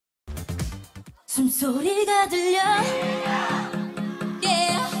숨소리가 들려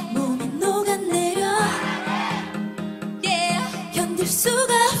yeah. 몸이 녹아내려 yeah. 견딜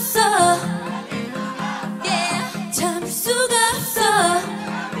수가 없어 yeah. 참을 수가 없어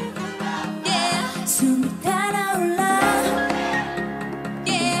yeah. 숨이 달아올라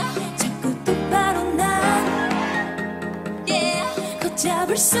yeah. 자꾸 똑바로 난 yeah.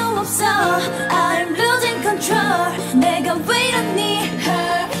 걷잡을 수 없어 I'm losing control 내가 왜 이러니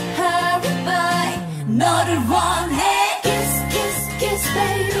너를 원해 Kiss, kiss, kiss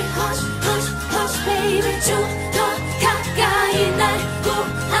baby Hush, hush, hush baby 좀 더 가까이 날 꼭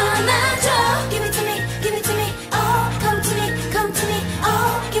안아줘 Give it to me, give it to me Oh, come to me, come to me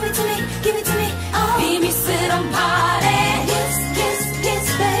Oh, give it to me, give it to me Oh, 비밀스런 바래 Kiss, kiss, kiss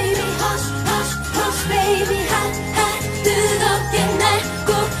baby Hush, hush, hush baby 핫, 핫 뜨겁게 날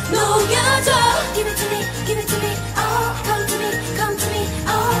꼭 녹여줘 Give it to me, give it to me Oh, come to me, come to me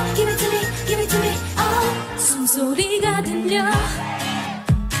Oh, give it to me, give it to me 숨소리가 들려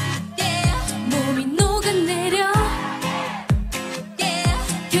yeah. 몸이 녹아내려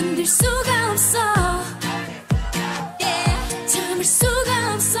yeah. 견딜 수가 없어 yeah. 참을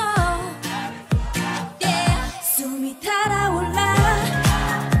수가 없어 yeah. 숨이 달아올라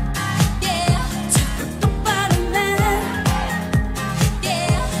yeah. 자꾸 똑바로 난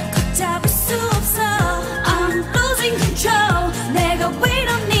yeah. 걷잡을 수 없어 I'm losing control 내가 왜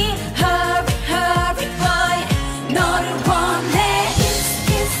이러니 Hurry, hurry boy 너를 원해 Kiss,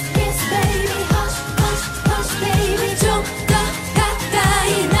 kiss, kiss baby Hush, hush, hush baby 좀 더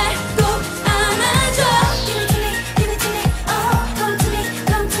가까이 날 꼭 안아줘 Give it to me, give it to me Oh, come to me,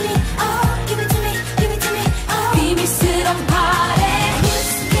 come to me Oh, give it to me, give it to me Oh, 비밀스런 바래 Kiss,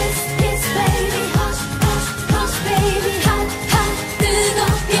 kiss, kiss baby Hush, hush, hush baby 핫, 핫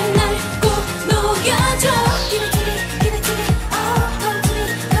뜨겁게 날 꼭 녹여줘 Give it to me, give it to me Oh, come to me,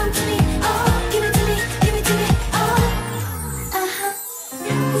 come to me Oh, give it to me, give it to me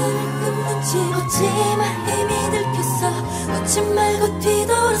웃지마 힘이 들켰어 웃지 말고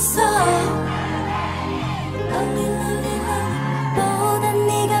뒤돌았어 보다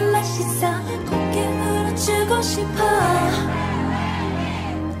네가 맛있어 곱게 물어주고 싶어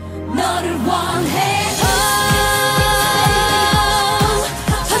너를 원해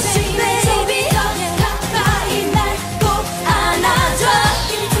Hush baby 가까이 날 꼭 안아줘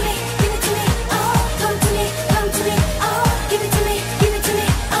Give it to me, give it to me Oh, come to me, come to me Oh, give it to me, give it to me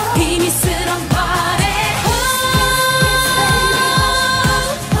Oh, 비밀스런 바래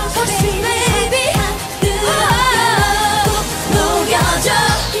Hush baby 꼭 녹여줘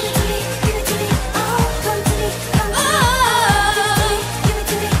Give it to me, give it to me Oh, come to me, come to me Give it to me, give it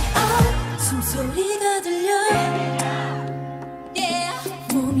to me Oh, 숨소리가 들려 yeah.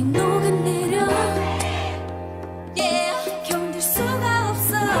 몸이 녹아내려 yeah. 견딜 수가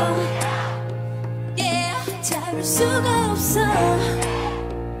없어 yeah. 참을 수가 없어